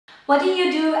What do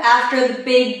you do after the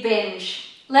big binge?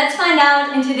 Let's find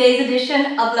out in today's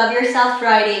edition of Love Yourself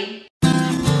Friday.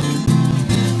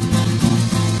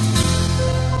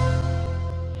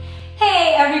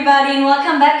 Hey everybody, and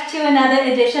welcome back to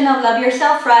another edition of Love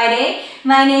Yourself Friday.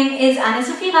 My name is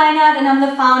Anne-Sophie and I'm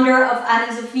the founder of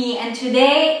Anne-Sophie, and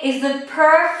today is the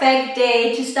perfect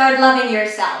day to start loving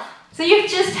yourself. So you've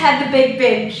just had the big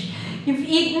binge. You've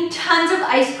eaten tons of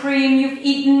ice cream, you've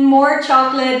eaten more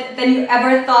chocolate than you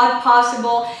ever thought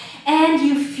possible, and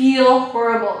you feel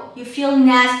horrible. You feel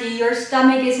nasty, your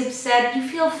stomach is upset, you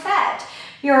feel fat,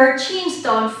 your jeans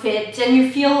don't fit, and you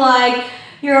feel like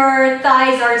your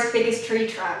thighs are as big as tree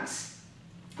trunks.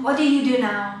 What do you do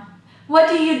now? What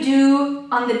do you do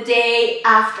on the day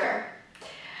after?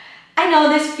 I know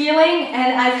this feeling,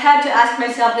 and I've had to ask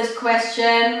myself this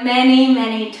question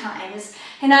many times.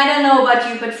 And I don't know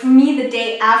about you, but for me, the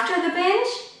day after the binge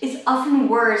is often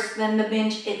worse than the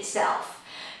binge itself.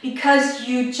 Because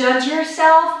you judge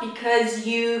yourself, because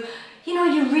you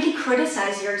really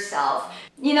criticize yourself.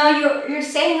 You're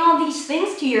saying all these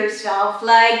things to yourself,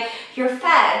 like you're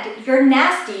fat, you're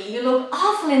nasty, you look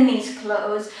awful in these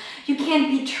clothes, you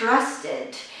can't be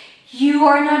trusted, you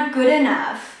are not good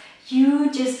enough,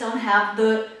 you just don't have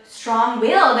the strong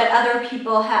will that other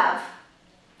people have.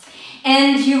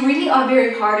 And you really are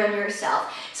very hard on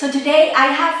yourself. So today I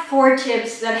have 4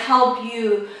 tips that help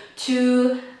you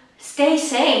to stay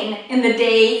sane in the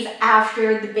days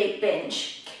after the big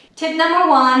binge. Tip number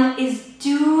 1 is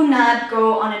do not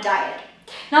go on a diet.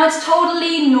 Now it's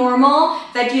totally normal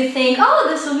that you think, oh,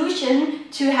 the solution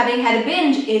to having had a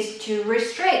binge is to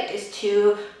restrict, is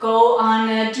to go on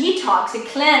a detox, a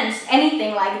cleanse,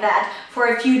 anything like that for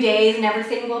a few days and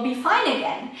everything will be fine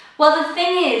again. Well, the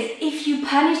thing is, if you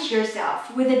punish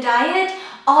yourself with a diet,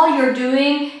 all you're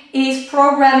doing is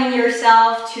programming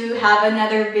yourself to have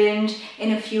another binge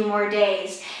in a few more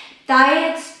days.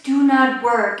 Diets do not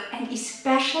work, and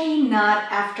especially not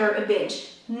after a binge.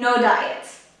 No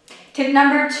diets. Tip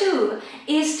number 2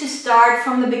 is to start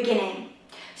from the beginning.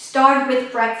 Start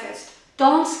with breakfast.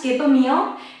 Don't skip a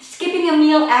meal. Skipping a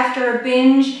meal after a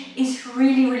binge is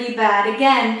really bad.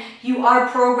 Again, you are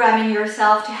programming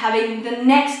yourself to having the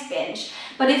next binge.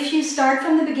 But if you start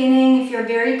from the beginning, if you're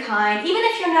very kind, even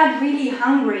if you're not really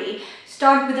hungry,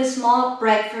 start with a small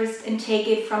breakfast and take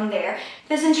it from there.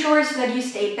 This ensures that you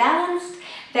stay balanced,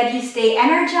 that you stay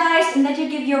energized, and that you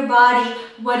give your body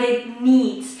what it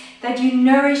needs, that you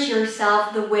nourish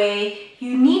yourself the way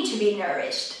you need to be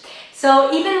nourished.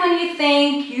 So even when you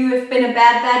think you have been a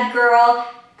bad girl,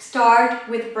 start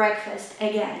with breakfast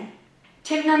again.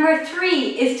 Tip number 3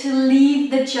 is to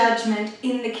leave the judgment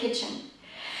in the kitchen.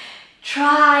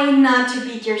 Try not to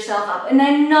beat yourself up. And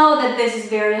I know that this is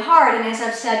very hard, and as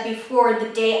I've said before, the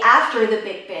day after the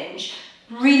big binge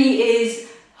really is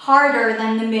harder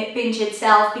than the binge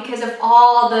itself because of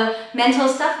all the mental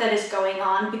stuff that is going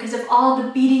on, because of all the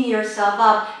beating yourself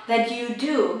up that you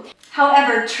do.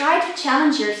 However, try to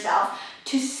challenge yourself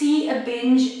to see a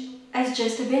binge as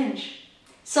just a binge.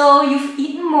 So you've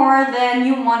eaten more than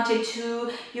you wanted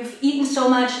to, you've eaten so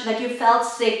much that you felt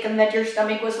sick and that your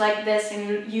stomach was like this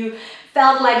and you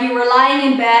felt like you were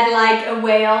lying in bed like a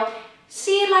whale.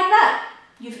 See it like that.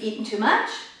 You've eaten too much,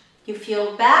 you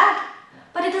feel bad,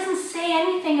 but it doesn't say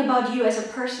anything about you as a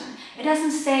person. It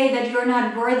doesn't say that you're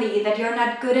not worthy, that you're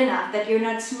not good enough, that you're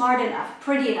not smart enough,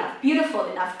 pretty enough,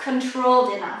 beautiful enough,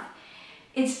 controlled enough.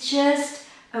 It's just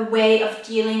a way of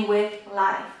dealing with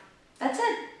life. That's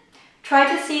it.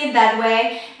 Try to see it that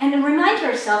way and remind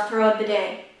yourself throughout the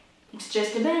day. It's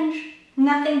just a binge.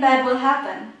 Nothing bad will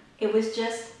happen. It was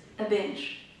just a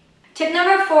binge. Tip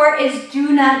number 4 is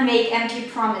do not make empty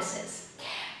promises.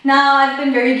 Now, I've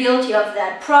been very guilty of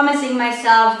that, promising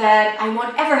myself that I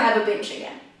won't ever have a binge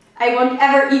again. I won't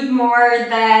ever eat more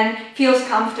than feels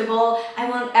comfortable. I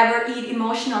won't ever eat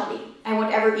emotionally. I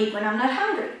won't ever eat when I'm not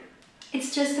hungry.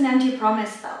 It's just an empty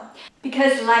promise though.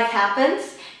 Because life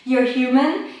happens, you're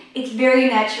human, it's very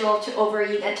natural to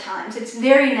overeat at times. It's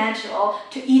very natural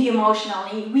to eat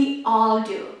emotionally. We all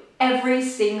do. Every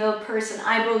single person,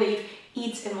 I believe,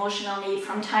 eats emotionally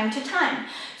from time to time.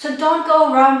 So don't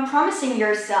go around promising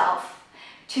yourself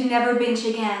to never binge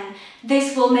again.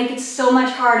 This will make it so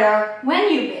much harder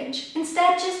when you binge.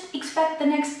 Instead, just expect the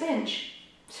next binge.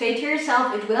 Say to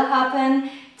yourself, it will happen,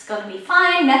 it's gonna be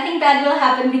fine, nothing bad will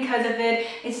happen because of it,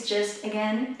 it's just,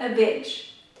 again, a binge.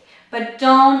 But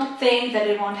don't think that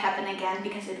it won't happen again,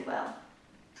 because it will.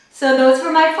 So those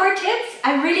were my 4 tips.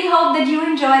 I really hope that you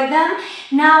enjoyed them.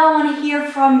 Now I want to hear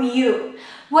from you.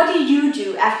 What do you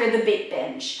do after the big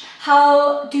binge?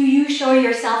 How do you show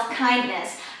yourself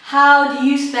kindness? How do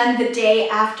you spend the day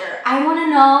after? I want to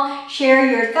know. Share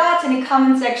your thoughts in the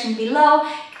comment section below.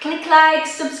 Click like,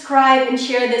 subscribe, and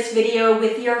share this video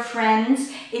with your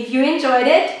friends if you enjoyed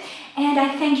it. And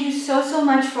I thank you so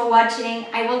much for watching.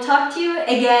 I will talk to you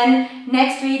again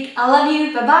next week. I love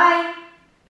you. Bye-bye.